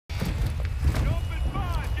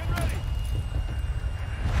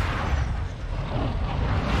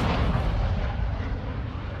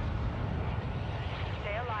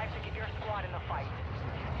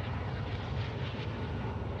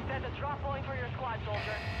squad,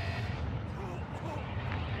 soldier.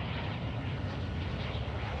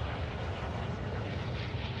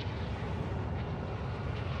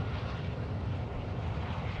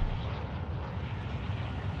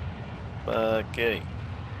 Okay.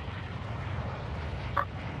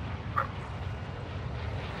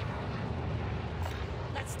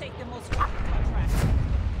 Let's take the most wanted contract.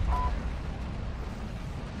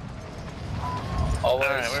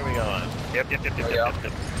 Alright, where are we going? Yep.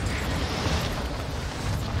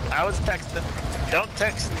 I was texting. Don't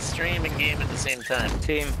text and stream and game at the same time.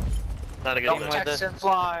 Team. Not a good Don't idea. text and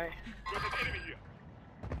fly.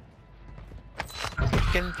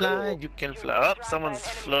 You can fly. Oh, someone's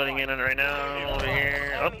floating in right now over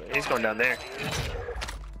here. Oh, he's going down there.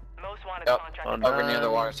 Most wanted Yep, contract. over near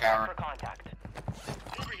the water tower. For contact.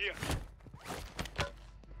 Over here.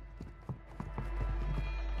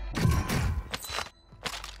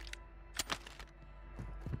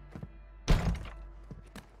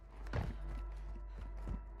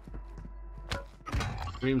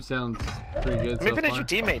 Dream sounds pretty good. Let me so finish far. your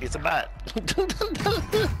teammate. It's a bot.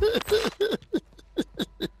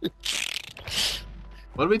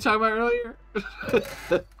 What did we talk about earlier?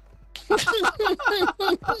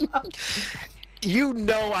 You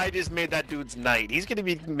know I just made that dude's night. He's gonna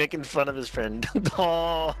be making fun of his friend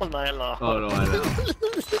all night long. Oh no, I know.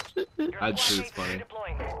 I'd say it's funny.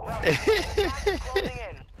 Deploying. Well, gas is closing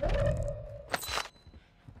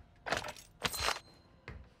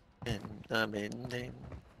in.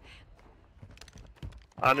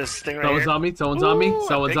 On this thing right Someone's here. on me. Someone's on me. Ooh,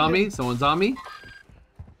 Someone's I on me. picked Someone's on me.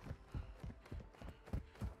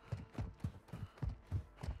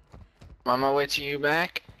 I'm on my way to you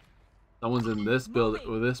back. Someone's in this building.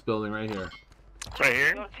 With this building right here. Right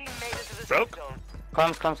here. Your team made it to the Broke. safe zone.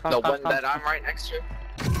 Come. The one that I'm right next to.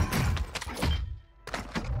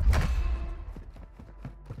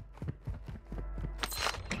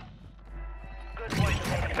 Good work.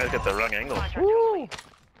 I got the wrong angle. Contract complete.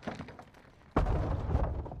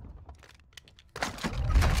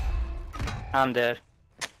 I'm dead.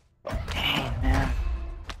 Dang, man.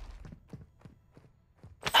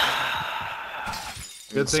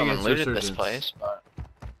 Good thing Someone it's looted this resurgence. place, but...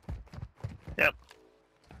 Yep.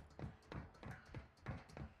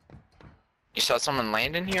 You saw someone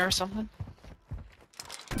land in here or something?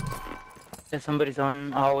 Yeah, somebody's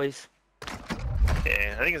on always.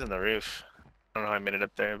 Yeah, I think it's on the roof. I don't know how I made it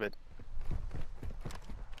up there, but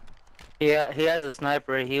Yeah, he has a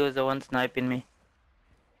sniper. He was the one sniping me.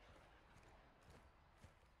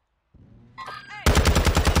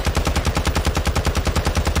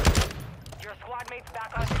 Your squad mates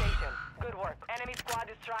back on station. Good work. Enemy squad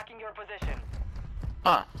is tracking your position.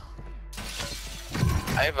 Huh.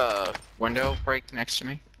 I have a window break next to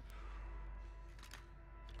me.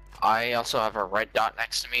 I also have a red dot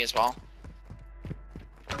next to me as well.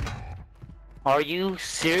 Are you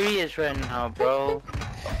serious right now, bro?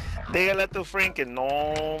 Dígale a tu Franken,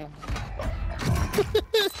 no.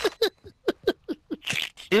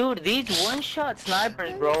 Dude, these one-shot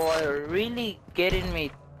snipers, bro, are really getting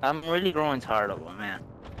me. I'm really growing tired of them, man.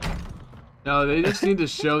 No, they just need to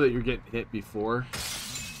show that you're getting hit before.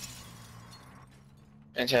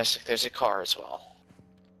 Fantastic, there's a car as well.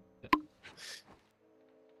 Because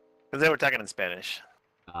they were talking in Spanish.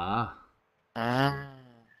 Ah.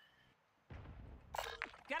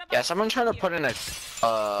 Yeah, someone tried to put in a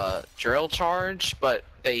drill charge, but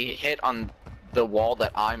they hit on the wall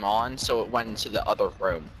that I'm on, so it went into the other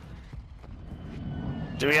room.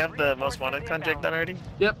 Do we have the most wanted contract done already?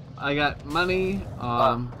 Yep, I got money.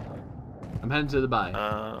 I'm heading to the buy.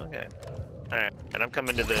 Okay. Alright, and I'm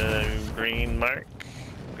coming to the green mark.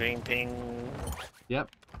 Green ping. Yep.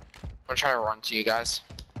 I'm trying to run to you guys.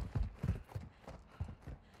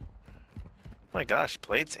 Oh my gosh,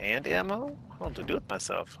 plates and ammo? What to do with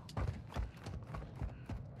myself?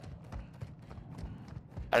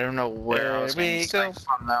 I don't know where I was There we getting sniped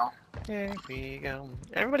from though. There we go.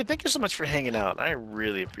 Everybody, thank you so much for hanging out. I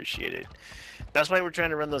really appreciate it. That's why we're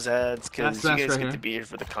trying to run those ads, because Gas you mask guys right get here. to be here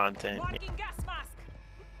for the content. Walking gas mask.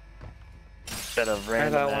 Instead of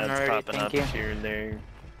random got one ads already, popping thank up you. here and there.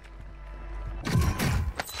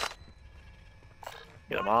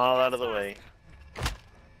 Get them all out of the way.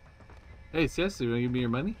 Hey, seriously, you wanna give me your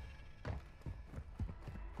money?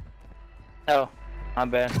 Oh, my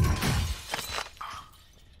bad.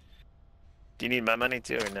 Do you need my money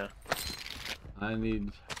too, or no? I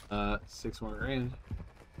need 6 more grand.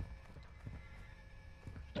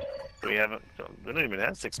 We haven't. We don't even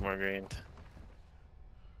have 6 more grand.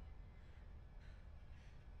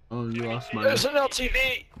 Oh, you lost money. There's an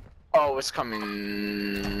LTV! Oh, it's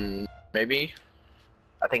coming... maybe?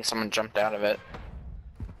 I think someone jumped out of it.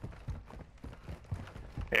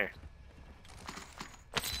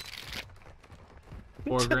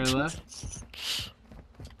 4 grand left.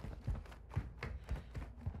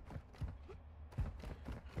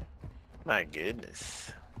 My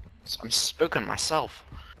goodness. I'm spooking myself.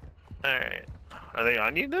 Alright. Are they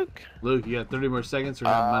on you, Luke? Luke, you got 30 more seconds or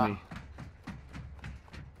not money.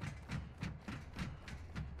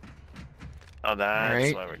 Oh, that's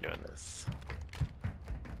Alright. why we're doing this.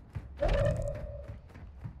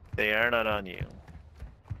 They are not on you.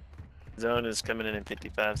 Zone is coming in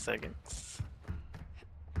 55 seconds.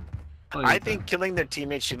 I think killing their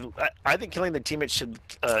teammates should. I think killing the teammates should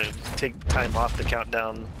take time off to count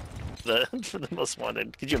down for the most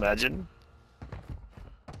wanted. Could you imagine?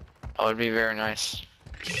 That would be very nice.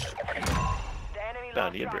 The enemy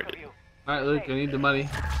Bounty lost track of averted. you. Alright, Luke, I need the money.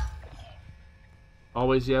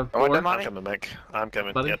 Always you have I want 4. the money. I'm coming back. I'm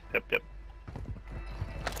coming. Buddy? Yep.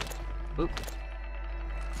 Oop.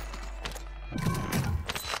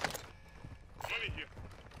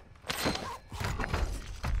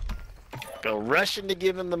 Go rushing to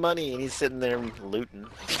give him the money, and he's sitting there looting.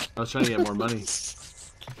 I was trying to get more money.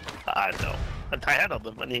 I know. I had all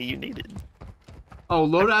the money you needed. Oh,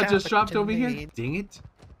 loadout just what dropped you over here? need. Dang it.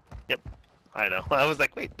 Yep. I know. I was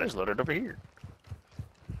like, wait, there's loaded over here.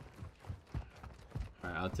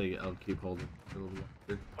 Alright, I'll take it. I'll keep holding for a little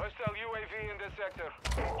bit. Hostile UAV in this sector.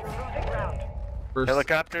 You're losing ground. First,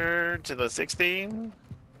 Helicopter to the 16.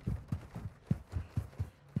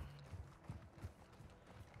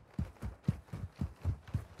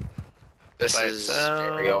 This Lights is out.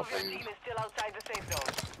 very Your open. team is still outside the safe zone.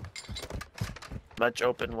 Much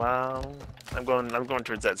open. Wow. I'm going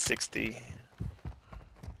towards that 60.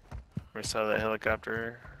 We saw that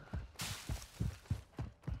helicopter.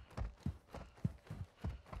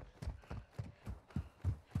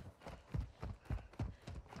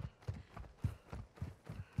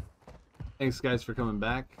 thanks guys for coming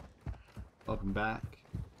back. Welcome back.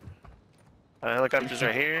 Helicopters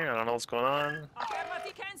right here. I don't know what's going on.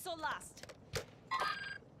 Affirmative cancel last.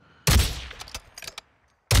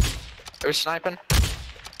 Who's sniping?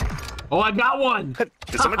 Oh, I got one! Did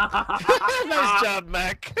someone... Nice job,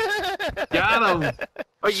 Mac. Got him!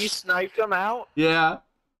 Oh, you sniped him out? Yeah.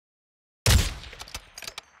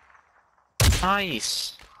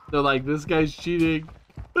 Nice. They're like, this guy's cheating.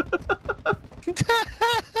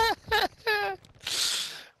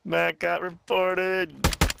 Mac got reported.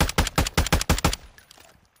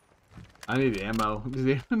 I need ammo. Does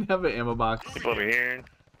anyone have an ammo box? People over here.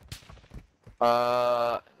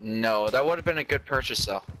 No, that would have been a good purchase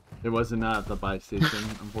though. It wasn't at the buy station,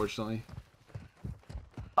 unfortunately.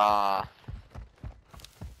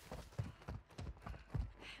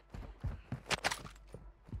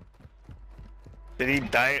 Did he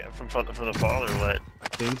die from the fall or what? I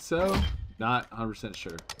think so. Not 100%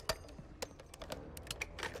 sure.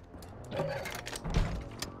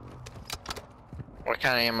 What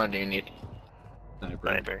kind of ammo do you need? Sniper.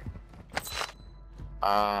 Sniper.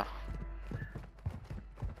 I'm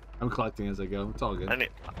collecting as I go. It's all good. I need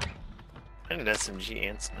SMG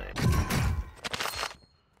and sniper.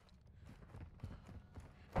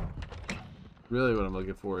 Really, what I'm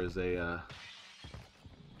looking for is a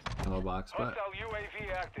ammo box, but Hostile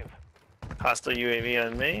UAV active. Hostile UAV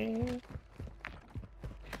on me.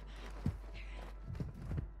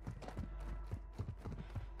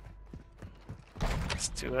 It's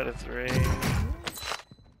 2 out of 3.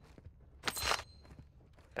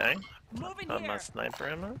 Okay. Moving Not my here. sniper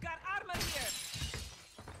ammo. Got armor here.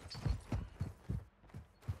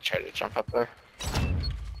 Try to jump up there.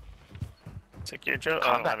 Secure trophy. Oh,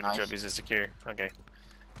 I don't Combat have any knife. trophies to secure. Okay.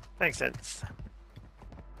 Makes sense.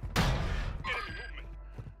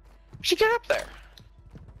 She get up there.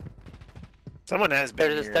 Someone has been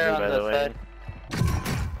There's a here, stair by on the the way. side.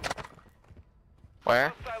 Where?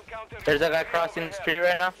 Hostile counter. There's a guy crossing the street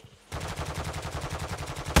right now.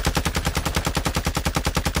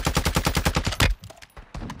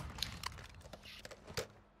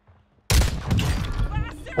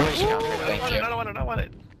 Where's counter? I Thank you. don't want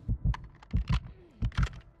it.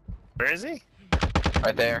 Where is he?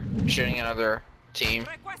 Right there, shooting another team.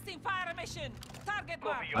 Requesting fire mission. Target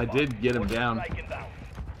mark. I did get him down.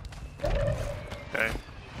 Okay.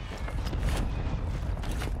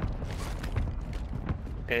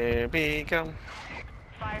 Here we go.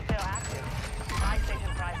 Fire sale active. Buy station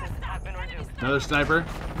prices have been reduced. Another sniper.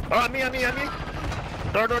 Oh, on me.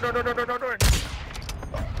 Door.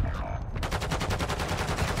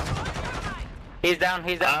 He's down.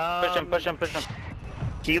 Push him.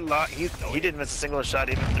 He didn't miss a single shot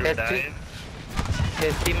even through a That's dive.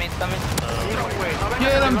 His teammates coming.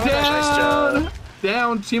 Get him Nice down! job.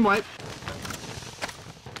 Down. Team wipe.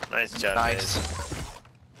 Nice job, Nice. guys.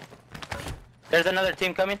 There's another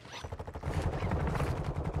team coming.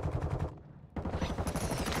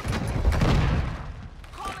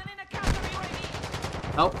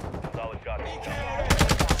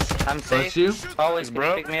 I'm safe. you? Always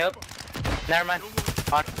Bro. can pick me up. Never mind.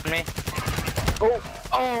 On me.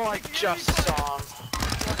 Oh, I just saw him.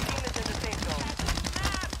 Your team is in the safe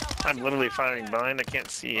zone. I'm literally firing blind. I can't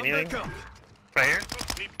see anything. Right here.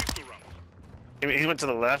 He went to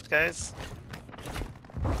the left, guys.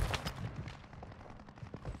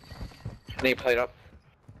 And he played up.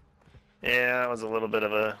 Yeah, that was a little bit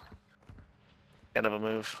of a kind of a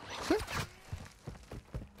move.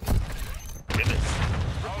 Goodness.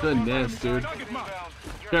 Goodness, dude. Inbound.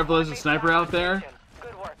 Careful, there's a sniper out there.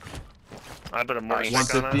 Good work. I put a more Nice.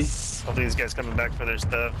 stick on 150. us. Hopefully these guys coming back for their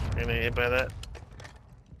stuff. You're gonna get hit by that.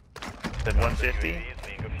 At 150.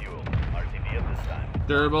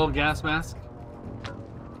 Durable gas mask.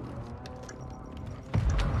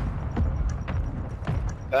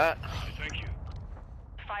 That.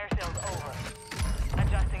 Fire sales over.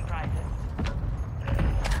 Adjusting prices.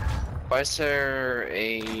 Why is there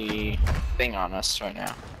a thing on us right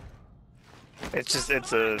now? It's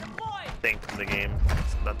a thing from the game.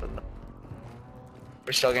 It's nothing.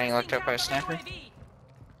 We're still getting looked at by a sniper?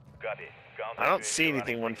 I don't see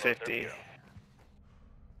anything 150.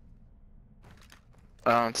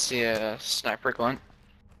 I don't see a sniper glint.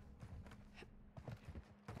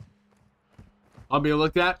 I'll be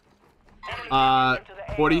looked at. Enemy into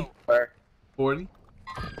the 40. AO. Where? 40.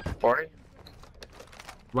 40?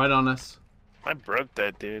 Right on us. I broke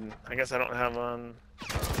that dude. I guess I don't have on.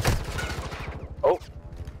 Oh,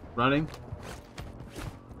 Running.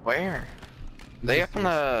 where? They up in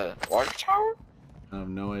the water tower? I have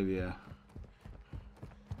no idea.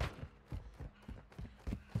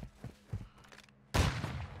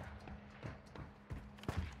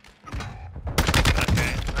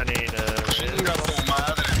 Okay, I need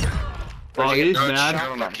Oh, he's Dutch.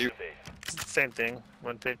 mad. same thing.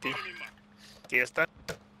 150. Fiesta.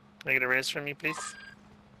 Can I get a raise from you, please?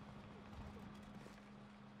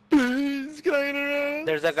 Please, can I get a raise?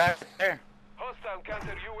 There's a guy there. Hostile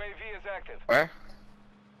counter UAV is active. Where?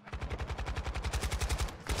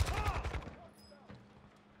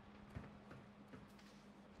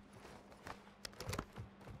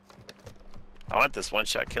 I want this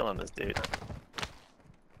one-shot kill on this dude.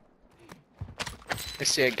 I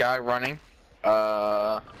see a guy running.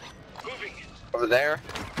 Over there.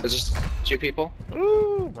 There's just 2 people.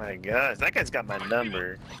 Ooh, my gosh. That guy's got my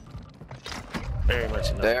number. Very much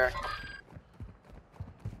a number. There.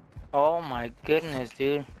 Oh my goodness,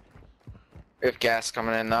 dude. We have gas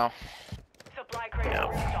coming in though. Supply crates Yeah.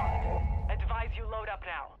 restocked. Advise you load up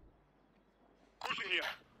now.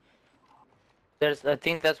 There's. I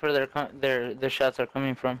think that's where their shots are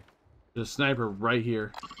coming from. There's a sniper right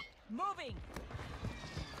here. Moving.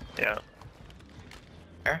 Yeah.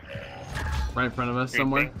 Where? Right in front of us Green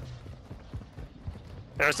somewhere. thing.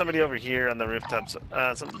 There was somebody over here on the rooftops.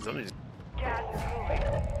 Somebody's. Gas is moving.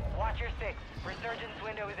 Watch your 6. Resurgence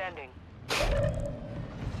window is ending.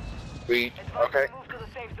 We. Advise Okay. you move to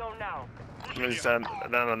the safe zone now. Somebody's down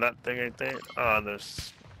on that thing right there. Oh,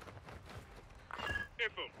 there's.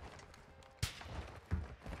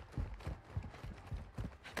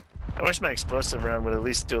 I wish my explosive round would at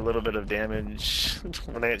least do a little bit of damage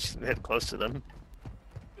when I hit close to them.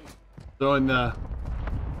 Throwing the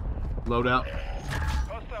loadout.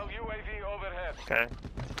 Hostile UAV overhead. Okay.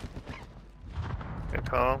 Good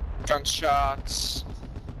call. Gunshots.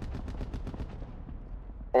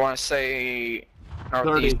 I want to say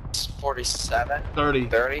northeast 47. 30.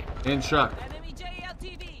 30. In truck. Enemy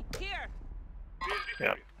JLTV. Here.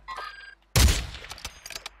 Yeah.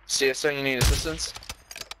 CSO, you need assistance?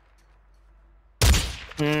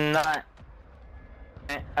 Not.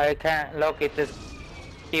 I can't locate this.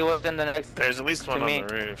 He was in the next. There's at least one to on me.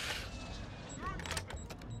 the roof.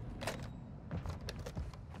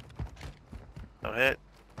 No hit.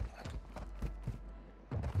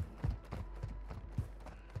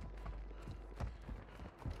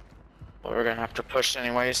 Well, we're gonna have to push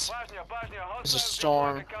anyways. Bosnia, There's a hostile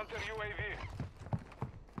storm. deploy the counter UAV.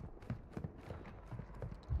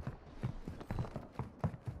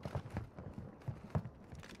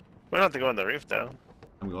 We don't have to go on the roof though.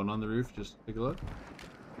 I'm going on the roof. Just take a look.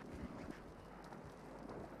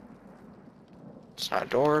 Side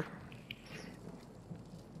door.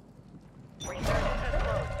 Resurgence is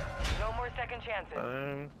closed. No more second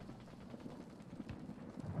chances.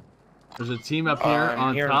 There's a team up here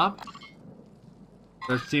on here. top.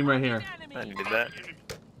 There's a team right here. I Enemy. needed that.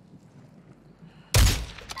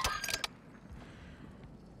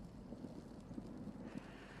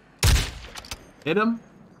 Hit him.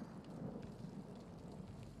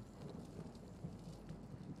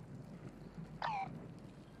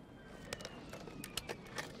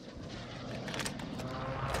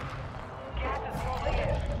 Gas is moving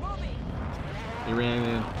in. Moving.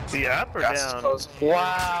 man. Is he up or Gas is down? close.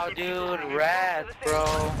 Wow, dude, rats,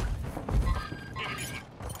 bro.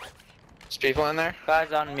 There's people in there?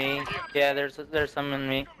 Guys on me. Yeah, there's some on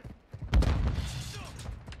me.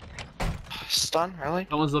 Stun, really?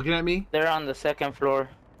 Someone's looking at me. They're on the second floor.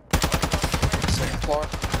 Second floor.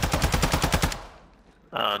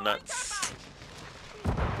 Oh, nuts.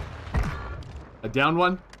 A down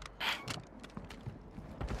one.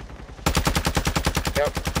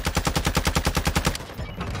 Yep.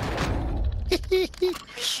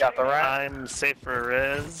 Got the rat. I'm safe for a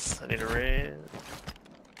res. I need a res.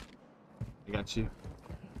 I got you.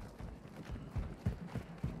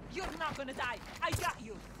 You're not gonna die. I got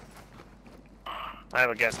you. I have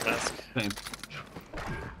a gas mask. Same.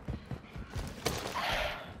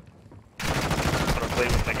 I'm gonna play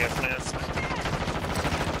with my gas mask.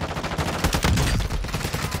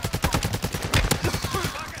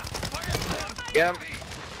 Yep.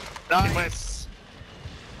 Nice.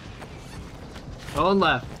 Someone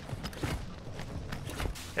left.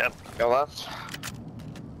 Yep. Go left.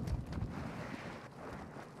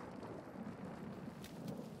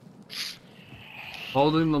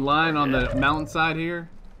 Holding the line on the mountainside here.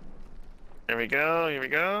 Here we go. Here we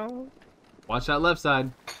go. Watch that left side.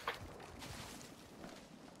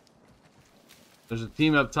 There's a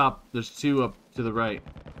team up top. There's two up to the right.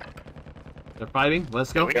 They're fighting.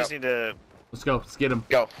 Let's go. We just need to. Let's go. Let's get them.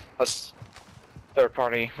 Go. Let's. Third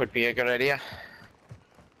party would be a good idea.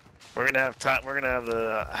 We're gonna have top. We're gonna have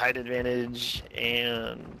the height advantage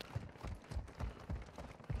and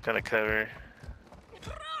kind of cover.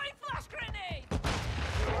 Throwing flash grenade.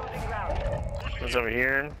 Losing ground. What's over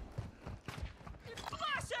here?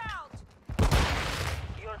 Flash out.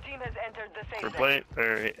 Your team has entered the safe For zone. plate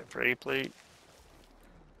or for A plate.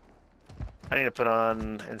 I need to put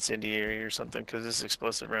on incendiary or something because this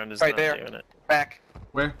explosive round is Right not there. doing it. Back.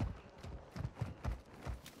 Where?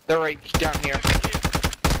 They're right down here.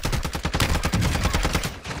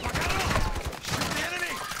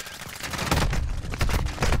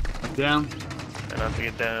 Down. I don't have to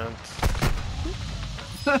get down.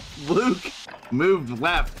 Luke moved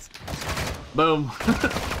left. Boom.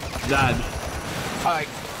 Died. Alright.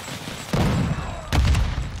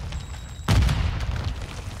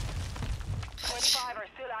 25 are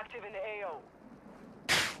still active in the AO.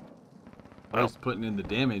 I was putting in the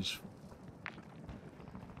damage.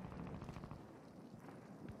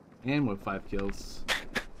 And with 5 kills.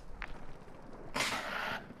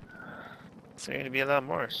 It's going to be a lot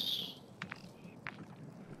more.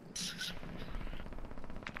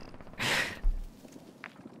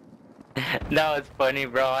 No, it's funny,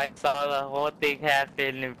 bro. I saw the whole thing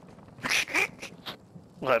happen. And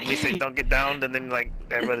Well, at least they don't get downed and then like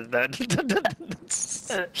everybody's dead.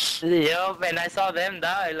 yup, and I saw them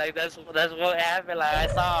die. Like that's what happened. Like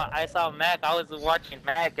I saw Mac. I was watching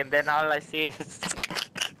Mac, and then all I see is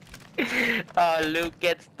Luke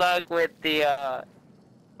gets stuck with the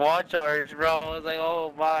wall charge, bro. I was like,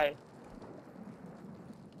 oh my.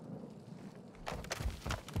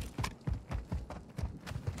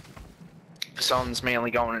 Zone's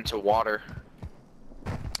mainly going into water.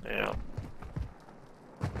 Yeah.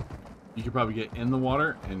 You could probably get in the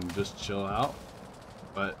water and just chill out.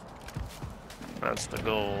 But That's the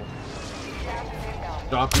goal.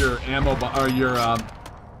 drop your ammo or your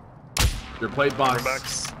plate box.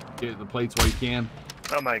 Bucks. Get the plates while you can.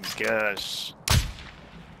 Oh my gosh.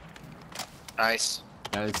 Nice.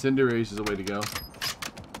 Yeah, incendiary is the way to go.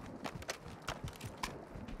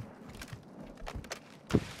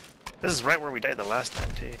 This is right where we died the last time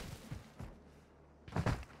too.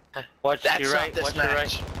 Watch That's your not right. this Watch your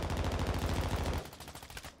match. right.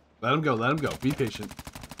 Let him go. Let him go. Be patient.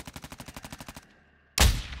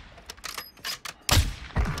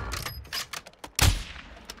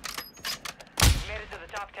 Made it to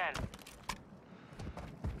the top 10.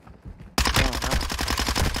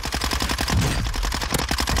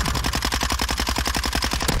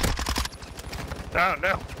 Oh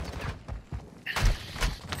no.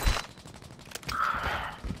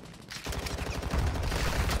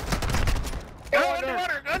 Go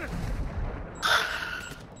underwater, gun!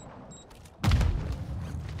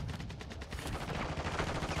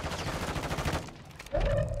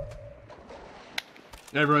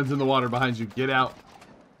 Everyone's in the water behind you. Get out.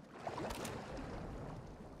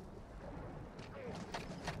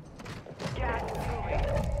 Gas is moving.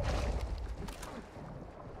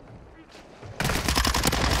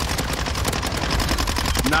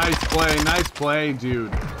 Nice play,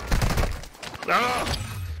 dude. Oh,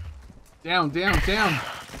 Down, down, down.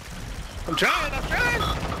 I'm trying.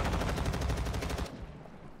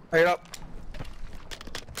 Hurry up.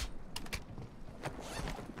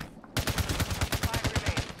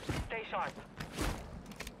 squads.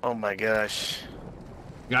 Oh my gosh.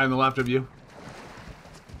 Guy on the left of you.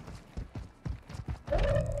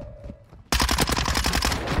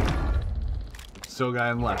 Still guy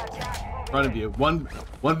on the left. In front of you.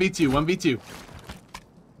 1v2, 1v2.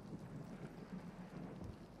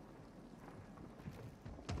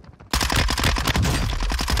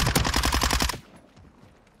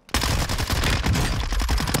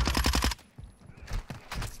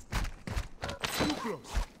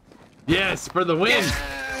 Yes, for the win.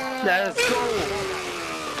 Let's go.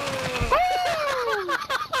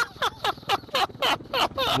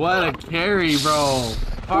 What a carry, bro.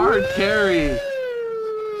 Hard carry.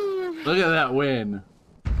 Look at that win.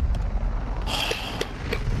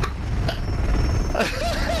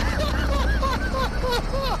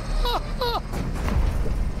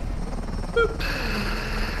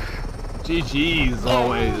 GG's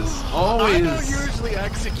always. Always. I don't usually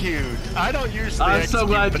execute. I'm so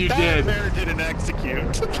glad you did. Bear didn't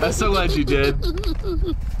execute. I'm so glad you did.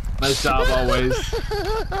 Nice job always.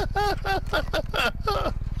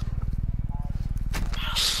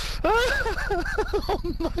 Oh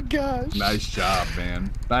my gosh. Nice job,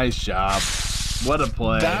 man. Nice job. What a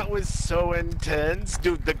play. That was so intense.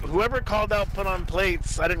 Dude, whoever called out put on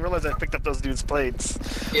plates, I didn't realize I picked up those dudes' plates.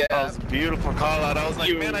 Yeah. That was a beautiful call out. I was like,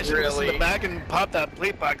 You man, I should have really- listened back and popped that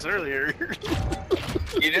plate box earlier.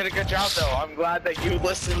 You did a good job, though. I'm glad that you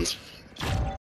listened.